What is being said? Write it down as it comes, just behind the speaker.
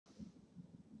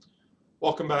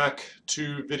Welcome back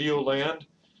to Video Land.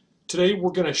 Today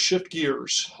we're going to shift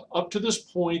gears. Up to this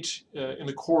point in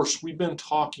the course, we've been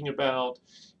talking about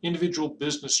individual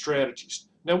business strategies.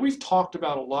 Now, we've talked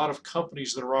about a lot of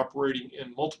companies that are operating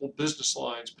in multiple business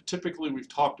lines, but typically we've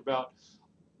talked about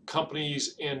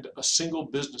companies and a single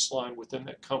business line within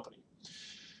that company.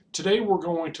 Today we're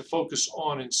going to focus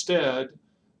on instead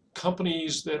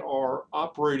companies that are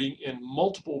operating in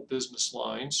multiple business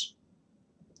lines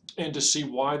and to see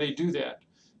why they do that.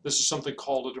 This is something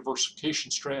called a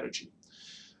diversification strategy.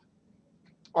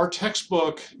 Our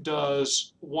textbook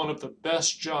does one of the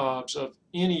best jobs of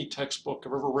any textbook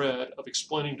I've ever read of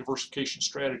explaining diversification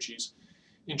strategies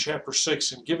in Chapter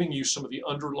 6 and giving you some of the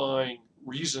underlying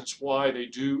reasons why they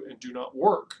do and do not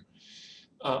work.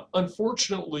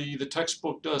 Unfortunately, the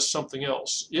textbook does something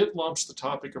else. It lumps the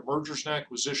topic of mergers and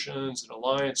acquisitions and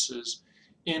alliances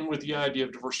in with the idea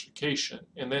of diversification,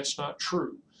 and that's not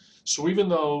true. So even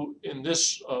though in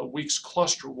this week's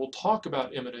cluster we'll talk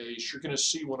about M&As, you're going to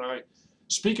see when I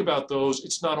speak about those,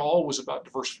 it's not always about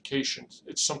diversification.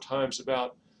 It's sometimes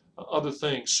about other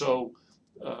things. So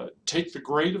take the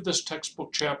grade of this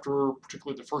textbook chapter,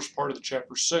 particularly the first part of the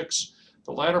chapter 6,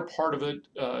 the latter part of it,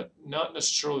 not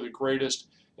necessarily the greatest.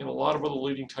 In a lot of other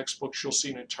leading textbooks, you'll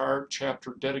see an entire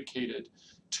chapter dedicated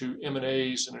to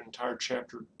M&As and an entire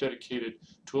chapter dedicated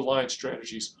to alliance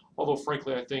strategies. Although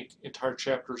frankly, I think entire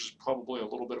chapters is probably a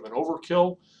little bit of an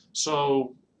overkill,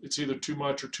 so it's either too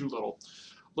much or too little.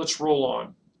 Let's roll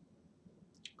on.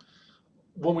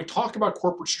 When we talk about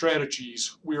corporate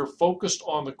strategies, we are focused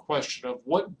on the question of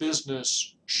what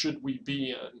business should we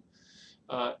be in,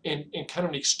 and kind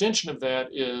of an extension of that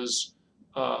is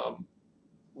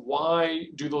why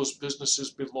do those businesses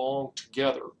belong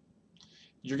together?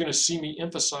 You're going to see me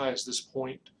emphasize this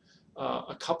point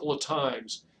a couple of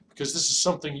times, because this is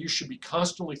something you should be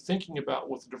constantly thinking about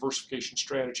with the diversification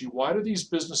strategy. Why do these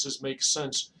businesses make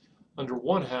sense under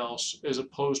one house as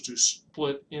opposed to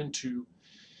split into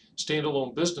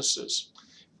standalone businesses?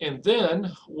 And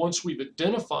then once we've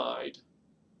identified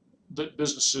that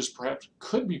businesses perhaps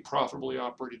could be profitably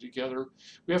operated together,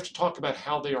 we have to talk about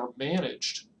how they are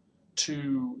managed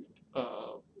to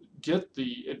get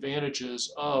the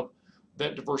advantages of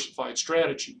that diversified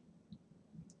strategy.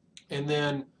 And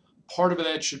then part of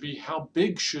that should be how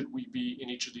big should we be in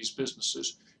each of these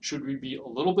businesses? Should we be a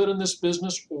little bit in this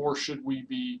business, or should we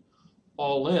be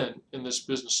all in this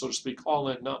business, so to speak? All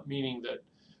in, not meaning that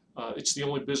it's the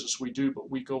only business we do, but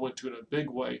we go into it in a big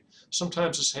way.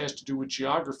 Sometimes this has to do with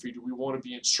geography. Do we want to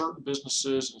be in certain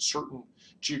businesses in certain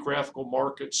geographical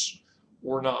markets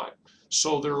or not?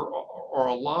 So there are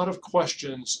a lot of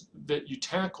questions that you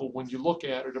tackle when you look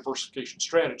at a diversification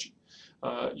strategy.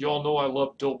 You all know I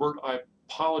love Dilbert. I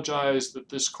apologize that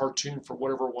this cartoon, for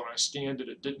whatever one I scanned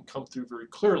it didn't come through very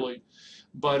clearly,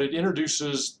 but it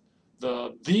introduces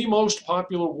the most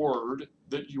popular word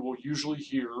that you will usually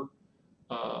hear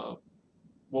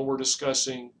when we're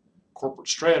discussing corporate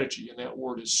strategy, and that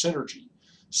word is synergy.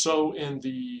 So in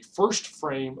the first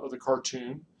frame of the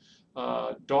cartoon,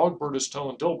 Dogbert is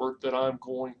telling Dilbert that I'm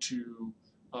going to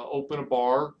open a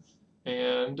bar,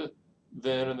 and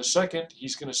then in the second,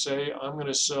 he's going to say, I'm going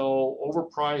to sell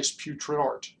overpriced putrid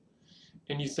art.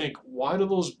 And you think, why do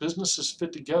those businesses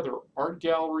fit together, art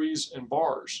galleries and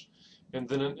bars? And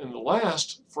then in the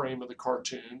last frame of the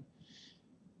cartoon,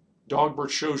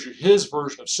 Dogbert shows you his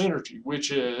version of synergy, which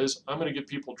is, I'm going to get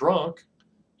people drunk,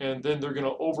 and then they're going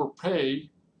to overpay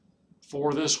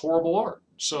for this horrible art.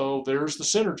 So there's the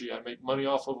synergy. I make money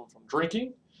off of them from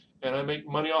drinking, and I make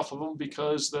money off of them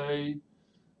because they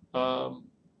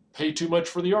pay too much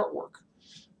for the artwork.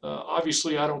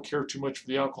 Obviously, I don't care too much for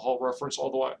the alcohol reference,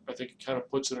 although I think it kind of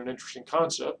puts in an interesting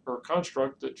concept or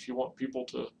construct that if you want people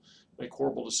to make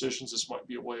horrible decisions, this might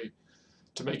be a way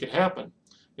to make it happen.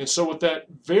 And so with that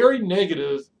very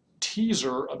negative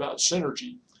teaser about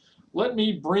synergy, let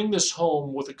me bring this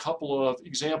home with a couple of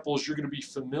examples you're going to be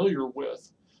familiar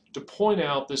with to point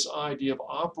out this idea of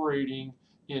operating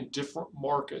in different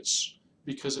markets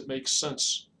because it makes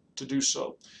sense to do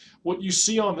so. What you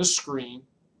see on this screen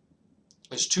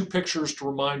is two pictures to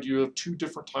remind you of two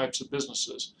different types of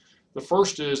businesses. The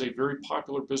first is a very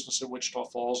popular business in Wichita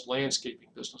Falls, landscaping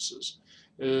businesses.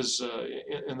 In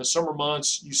the summer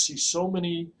months, you see so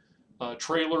many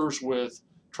trailers with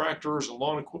tractors and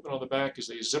lawn equipment on the back as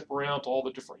they zip around to all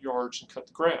the different yards and cut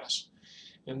the grass.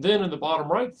 And then in the bottom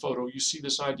right photo, you see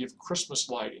this idea of Christmas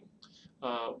lighting.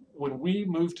 When we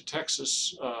moved to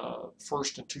Texas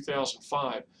first in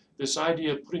 2005, this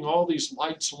idea of putting all these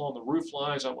lights along the roof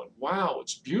lines, I went, wow,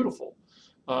 it's beautiful.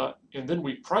 And then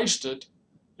we priced it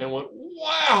and went,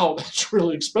 wow, that's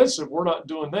really expensive. We're not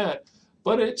doing that.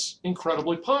 But it's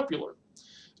incredibly popular.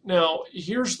 Now,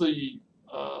 here's the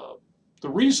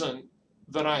reason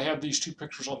that I have these two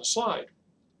pictures on the slide.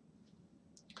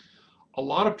 A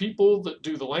lot of people that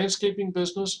do the landscaping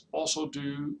business also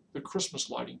do the Christmas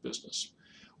lighting business.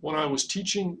 When I was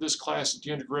teaching this class at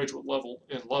the undergraduate level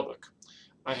in Lubbock,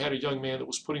 I had a young man that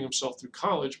was putting himself through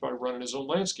college by running his own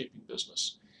landscaping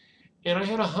business. And I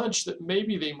had a hunch that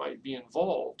maybe they might be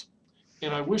involved.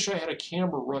 And I wish I had a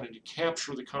camera running to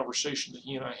capture the conversation that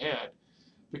he and I had.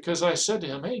 Because I said to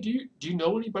him, hey, do you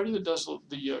know anybody that does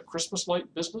the Christmas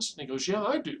light business? And he goes, yeah,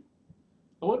 I do.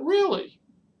 I went, really?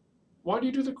 Why do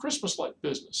you do the Christmas light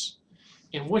business?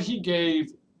 And what he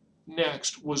gave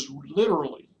next was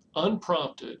literally,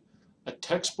 unprompted, a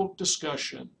textbook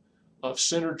discussion of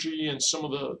synergy and some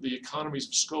of the economies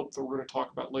of scope that we're going to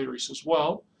talk about later. He says,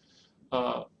 well,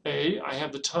 A, I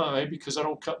have the time because I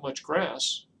don't cut much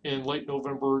grass in late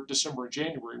November, December, and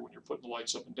January when you're putting the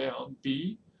lights up and down.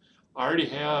 B, I already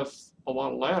have a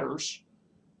lot of ladders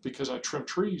because I trim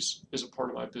trees as a part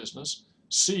of my business.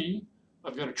 C,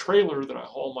 I've got a trailer that I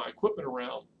haul my equipment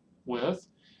around with.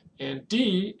 And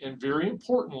D, and very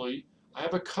importantly, I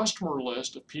have a customer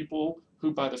list of people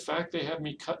who, by the fact they have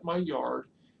me cut my yard,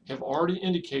 have already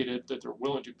indicated that they're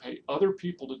willing to pay other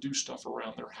people to do stuff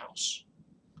around their house.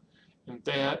 And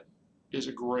that is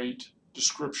a great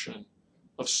description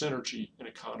of synergy and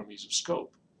economies of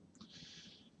scope.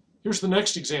 Here's the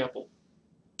next example.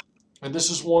 And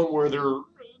this is one where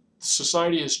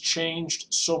society has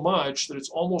changed so much that it's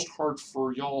almost hard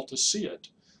for y'all to see it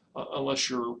unless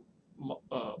you're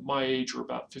my age or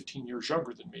about 15 years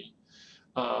younger than me.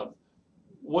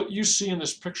 What you see in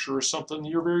this picture is something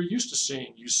you're very used to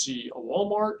seeing. You see a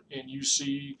Walmart and you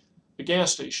see a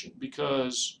gas station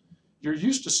because you're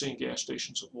used to seeing gas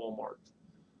stations at Walmart.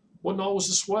 Wasn't always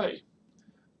this way.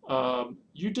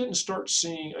 You didn't start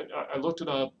seeing, I looked it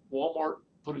up, Walmart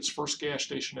put its first gas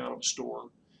station out of a store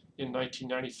in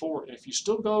 1994. And if you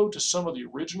still go to some of the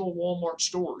original Walmart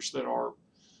stores that are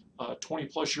 20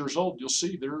 plus years old, you'll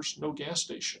see there's no gas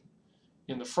station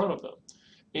in the front of them.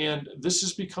 And this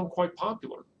has become quite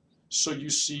popular. So you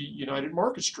see United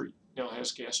Market Street now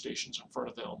has gas stations in front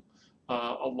of them.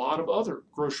 A lot of other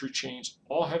grocery chains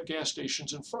all have gas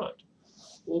stations in front.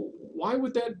 Well, why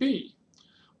would that be?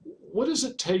 What does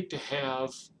it take to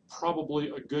have probably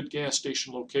a good gas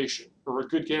station location or a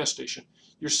good gas station?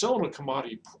 You're selling a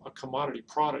commodity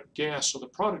product, gas, so the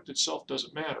product itself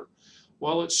doesn't matter.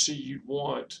 Well, let's see, you'd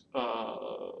want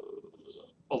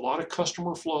a lot of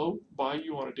customer flow by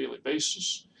you on a daily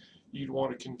basis. You'd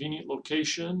want a convenient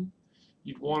location.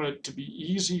 You'd want it to be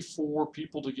easy for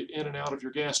people to get in and out of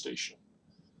your gas station.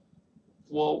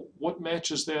 Well, what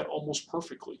matches that almost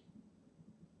perfectly?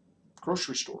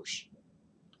 Grocery stores.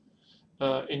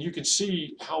 And you can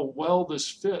see how well this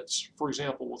fits, for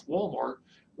example, with Walmart,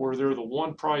 where they're the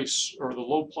one price or the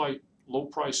low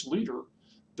price leader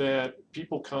that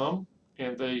people come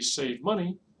and they save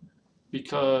money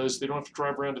because they don't have to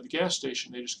drive around to the gas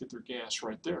station. They just get their gas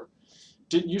right there.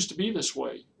 Didn't used to be this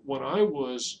way. When I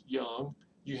was young,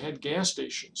 you had gas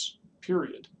stations,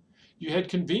 period. You had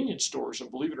convenience stores,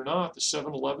 and believe it or not, the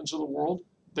 7-Elevens of the world,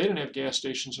 they didn't have gas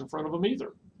stations in front of them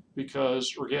either,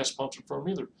 or gas pumps in front of them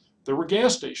either. There were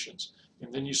gas stations,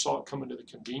 and then you saw it come into the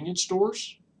convenience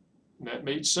stores, and that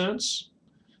made sense,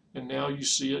 and now you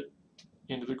see it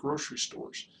into the grocery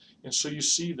stores. And so you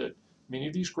see that many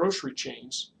of these grocery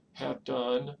chains have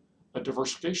done a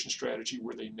diversification strategy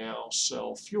where they now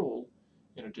sell fuel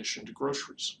in addition to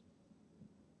groceries.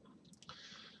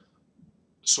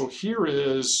 So here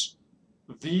is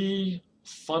the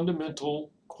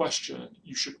fundamental question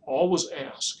you should always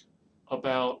ask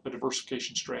about a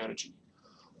diversification strategy.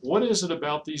 What is it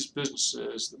about these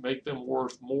businesses that make them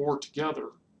worth more together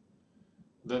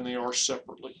than they are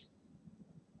separately?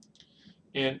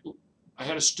 And I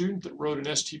had a student that wrote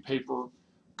an ST paper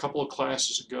a couple of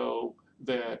classes ago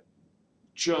that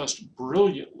just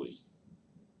brilliantly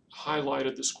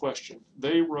highlighted this question.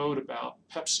 They wrote about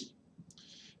Pepsi.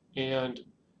 And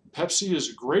Pepsi is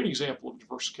a great example of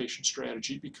diversification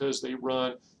strategy because they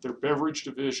run their beverage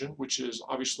division, which is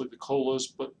obviously the colas,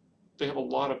 but they have a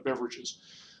lot of beverages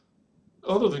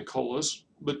other than colas.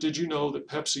 But did you know that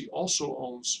Pepsi also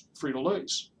owns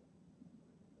Frito-Lays?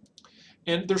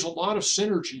 And there's a lot of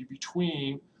synergy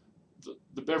between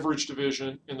the beverage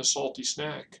division and the salty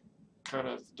snack kind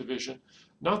of division,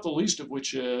 not the least of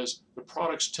which is the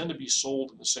products tend to be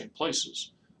sold in the same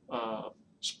places.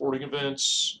 Sporting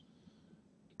events,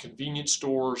 convenience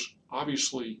stores,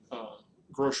 obviously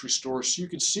grocery stores, so you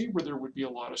can see where there would be a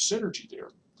lot of synergy there.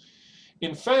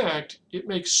 In fact, it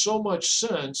makes so much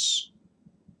sense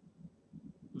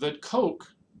that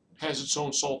Coke has its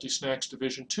own salty snacks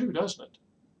division too, doesn't it?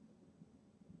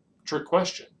 Trick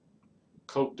question.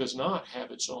 Coke does not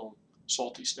have its own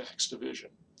salty snacks division.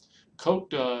 Coke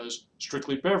does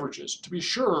strictly beverages. To be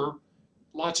sure,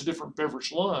 lots of different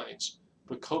beverage lines,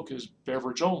 but Coke is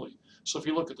beverage only. So if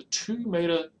you look at the two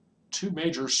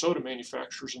major soda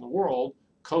manufacturers in the world,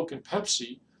 Coke and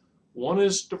Pepsi, one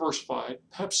is diversified,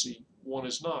 Pepsi, one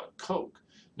is not, Coke.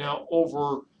 Now,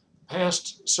 over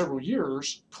past several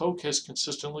years, Coke has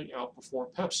consistently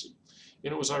outperformed Pepsi.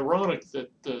 And it was ironic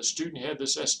that the student had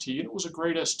this ST, and it was a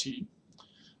great ST.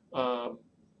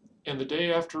 And the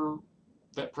day after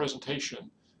that presentation,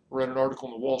 I read an article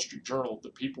in the Wall Street Journal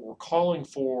that people were calling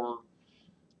for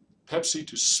Pepsi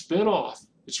to spin off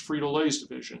its Frito-Lay's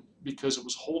division because it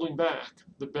was holding back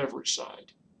the beverage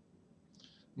side.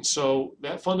 And so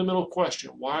that fundamental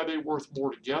question, why are they worth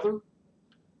more together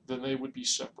than they would be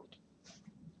separate?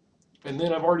 And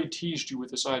then I've already teased you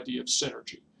with this idea of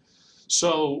synergy.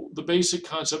 So the basic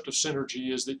concept of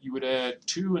synergy is that you would add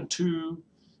 2 and 2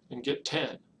 and get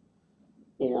 10,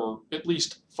 or at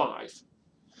least 5,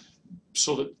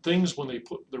 so that things, when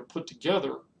they're put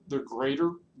together, they're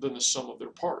greater than the sum of their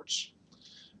parts.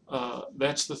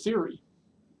 That's the theory.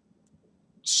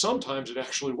 Sometimes it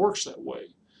actually works that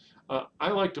way. I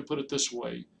like to put it this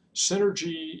way.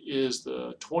 Synergy is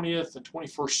the 20th and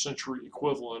 21st century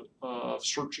equivalent of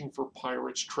searching for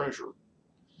pirate's treasure.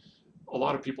 A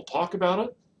lot of people talk about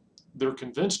it. They're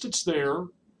convinced it's there.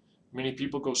 Many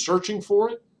people go searching for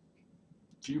it.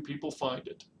 Few people find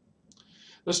it.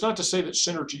 That's not to say that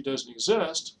synergy doesn't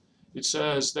exist. It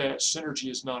says that synergy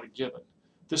is not a given.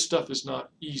 This stuff is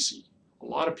not easy. A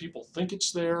lot of people think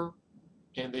it's there,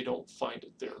 and they don't find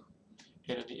it there.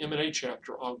 And in the M&A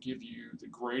chapter, I'll give you the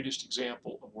greatest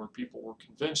example of where people were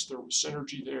convinced there was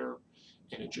synergy there,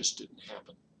 and it just didn't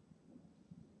happen.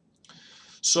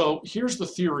 So here's the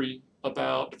theory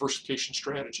about diversification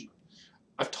strategy.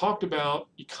 I've talked about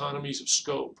economies of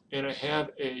scope, and I have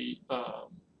a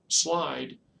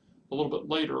slide a little bit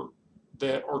later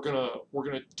that we're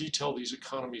gonna detail these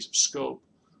economies of scope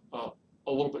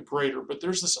a little bit greater. But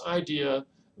there's this idea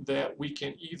that we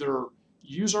can either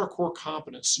use our core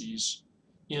competencies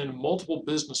in multiple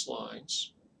business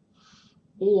lines,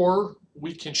 or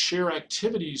we can share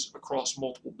activities across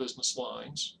multiple business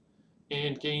lines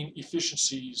and gain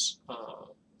efficiencies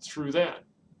through that.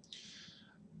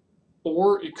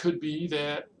 Or it could be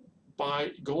that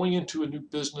by going into a new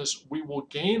business, we will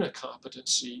gain a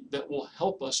competency that will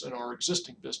help us in our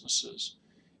existing businesses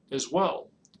as well.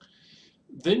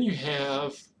 Then you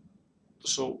have,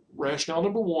 so rationale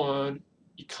number 1,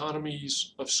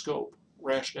 economies of scope.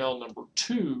 Rationale number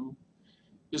 2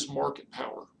 is market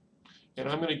power. And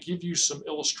I'm going to give you some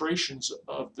illustrations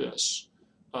of this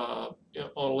on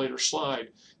a later slide.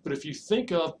 But if you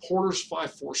think of Porter's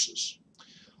 5 forces,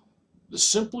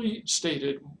 simply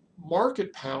stated,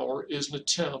 market power is an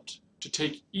attempt to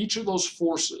take each of those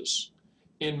forces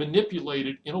and manipulate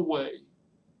it in a way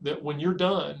that when you're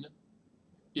done,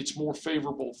 it's more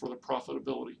favorable for the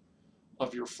profitability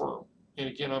of your firm. And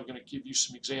again, I'm going to give you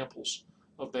some examples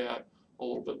of that a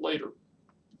little bit later.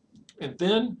 And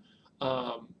then,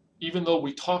 even though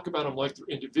we talk about them like they're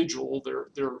individual,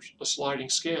 they're a sliding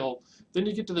scale, then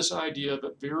you get to this idea of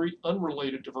a very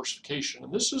unrelated diversification.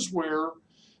 And this is where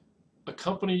a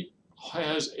company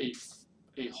has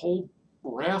a whole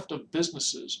raft of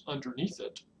businesses underneath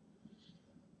it,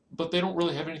 but they don't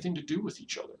really have anything to do with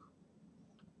each other.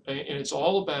 And it's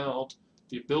all about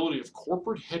the ability of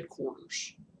corporate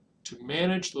headquarters to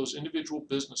manage those individual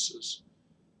businesses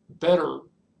better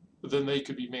than they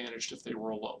could be managed if they were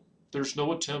alone. There's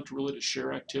no attempt really to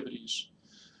share activities.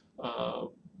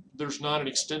 There's not an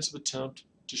extensive attempt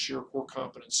to share core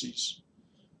competencies.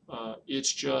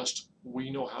 It's just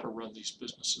we know how to run these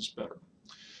businesses better.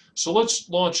 So let's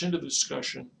launch into the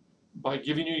discussion by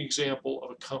giving you an example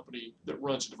of a company that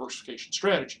runs a diversification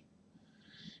strategy.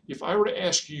 If I were to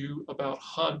ask you about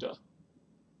Honda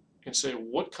and say,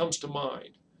 what comes to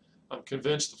mind? I'm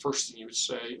convinced the first thing you would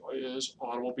say is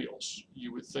automobiles.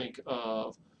 You would think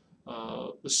of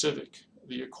the Civic,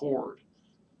 the Accord,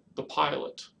 the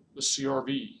Pilot, the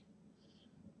CR-V.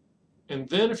 And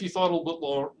then if you thought a little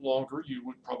bit longer, you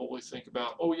would probably think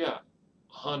about, oh yeah,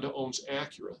 Honda owns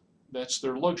Acura. That's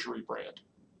their luxury brand,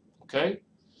 okay?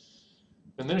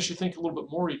 And then as you think a little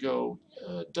bit more, you go,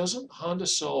 doesn't Honda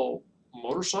sell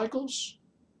motorcycles?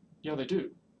 Yeah, they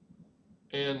do.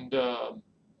 And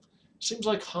seems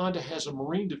like Honda has a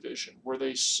marine division where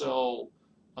they sell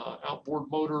outboard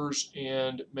motors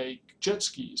and make jet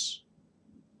skis.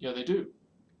 Yeah, they do.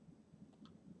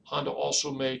 Honda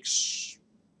also makes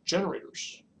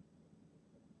generators.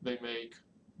 They make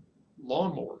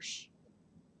lawnmowers.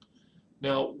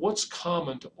 Now, what's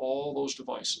common to all those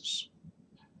devices?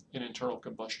 an internal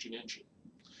combustion engine.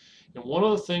 And one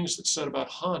of the things that's said about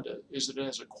Honda is that it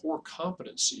has a core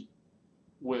competency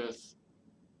with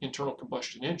internal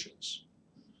combustion engines.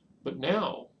 But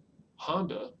now,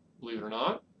 Honda, believe it or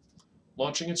not,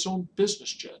 launching its own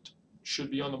business jet, should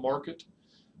be on the market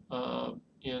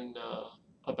in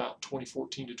about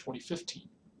 2014 to 2015.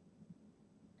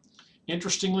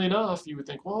 Interestingly enough, you would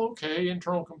think, well, okay,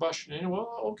 internal combustion engine,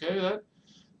 well, okay, that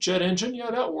jet engine,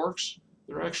 yeah, that works.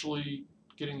 They're actually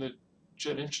getting the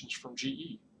jet engines from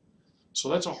GE. So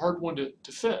that's a hard one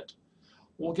to fit.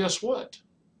 Well, guess what?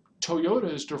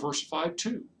 Toyota is diversified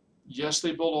too. Yes,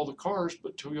 they build all the cars,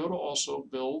 but Toyota also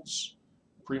builds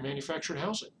pre-manufactured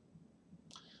housing.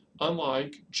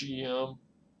 Unlike GM,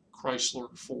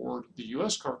 Chrysler, Ford, the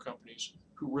US car companies,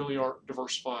 who really aren't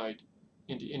diversified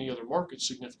into any other market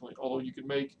significantly, although you could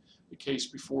make the case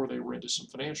before they were into some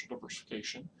financial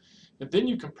diversification. And then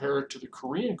you compare it to the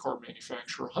Korean car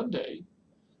manufacturer, Hyundai.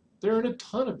 They're in a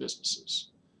ton of businesses.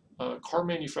 Car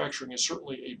manufacturing is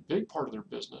certainly a big part of their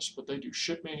business, but they do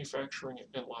ship manufacturing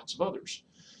and lots of others.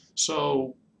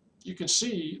 So you can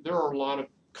see there are a lot of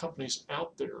companies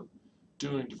out there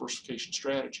doing diversification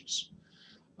strategies.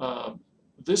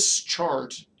 This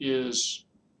chart is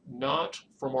not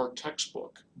from our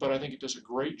textbook, but I think it does a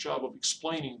great job of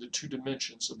explaining the two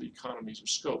dimensions of the economies of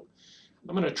scope.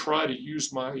 I'm going to try to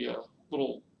use my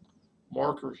little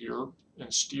marker here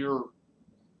and steer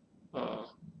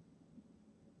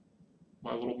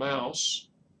my little mouse,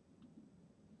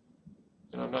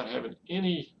 and I'm not having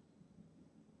any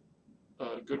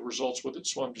good results with it,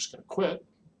 so I'm just going to quit.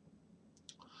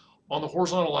 On the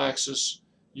horizontal axis,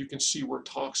 you can see where it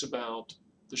talks about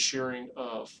the sharing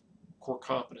of core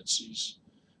competencies,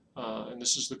 and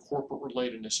this is the corporate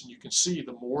relatedness, and you can see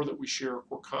the more that we share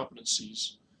core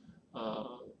competencies,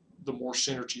 the more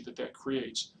synergy that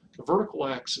creates. The vertical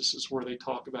axis is where they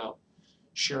talk about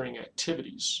sharing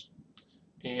activities.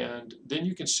 And then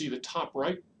you can see the top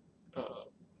right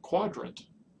quadrant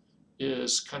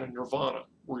is kind of nirvana,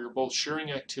 where you're both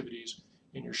sharing activities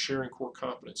and you're sharing core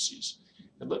competencies.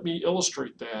 And let me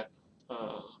illustrate that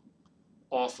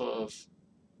off of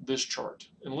this chart.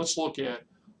 And let's look at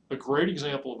a great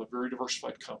example of a very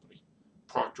diversified company,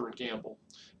 Procter & Gamble.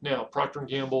 Now, Procter &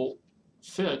 Gamble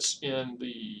fits in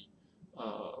the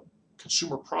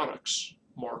consumer products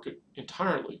market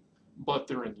entirely, but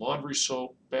they're in laundry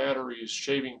soap, batteries,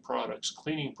 shaving products,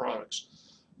 cleaning products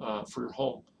for your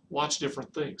home, lots of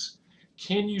different things.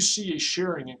 Can you see a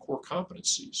sharing in core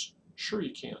competencies? Sure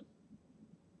you can.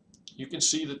 You can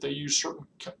see that they use certain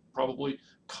probably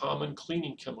common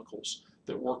cleaning chemicals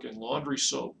that work in laundry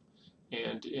soap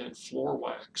and in floor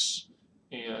wax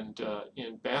and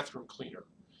in bathroom cleaner.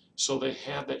 So they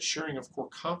have that sharing of core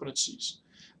competencies.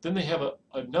 Then they have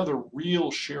another real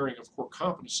sharing of core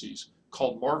competencies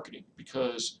called marketing,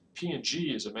 because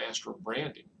P&G is a master of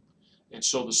branding. And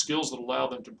so the skills that allow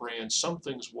them to brand some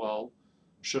things well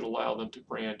should allow them to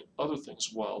brand other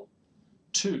things well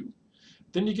too.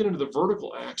 Then you get into the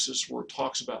vertical axis where it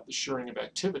talks about the sharing of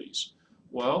activities.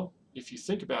 Well, if you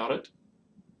think about it,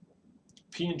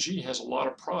 P&G has a lot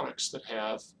of products that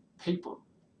have paper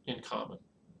in common.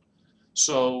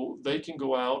 So they can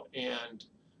go out and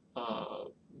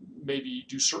maybe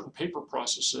do certain paper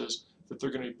processes that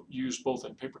they're going to use both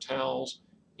in paper towels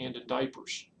and in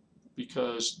diapers,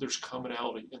 because there's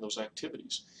commonality in those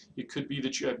activities. It could be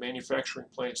that you have manufacturing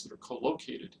plants that are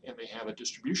co-located and they have a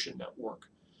distribution network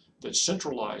that's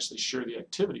centralized. They share the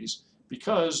activities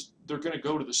because they're going to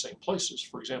go to the same places.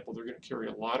 For example, they're going to carry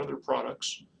a lot of their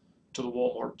products to the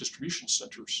Walmart distribution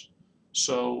centers,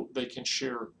 so they can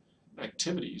share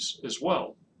activities as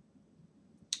well.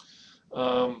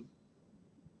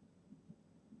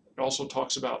 It also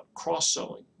talks about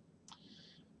cross-selling.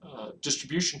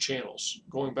 Distribution channels.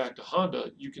 Going back to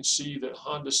Honda, you can see that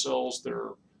Honda sells their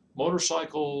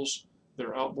motorcycles,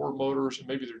 their outboard motors, and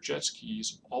maybe their jet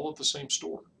skis all at the same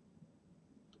store.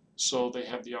 So they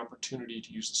have the opportunity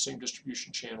to use the same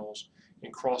distribution channels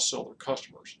and cross-sell their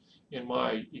customers. In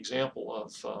my example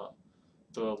of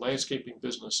the landscaping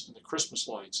business and the Christmas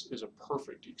lights is a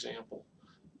perfect example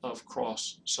of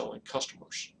cross-selling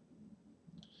customers.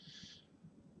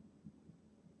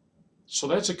 So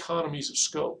that's economies of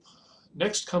scope.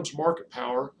 Next comes market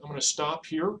power. I'm going to stop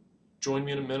here. Join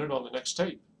me in a minute on the next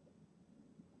tape.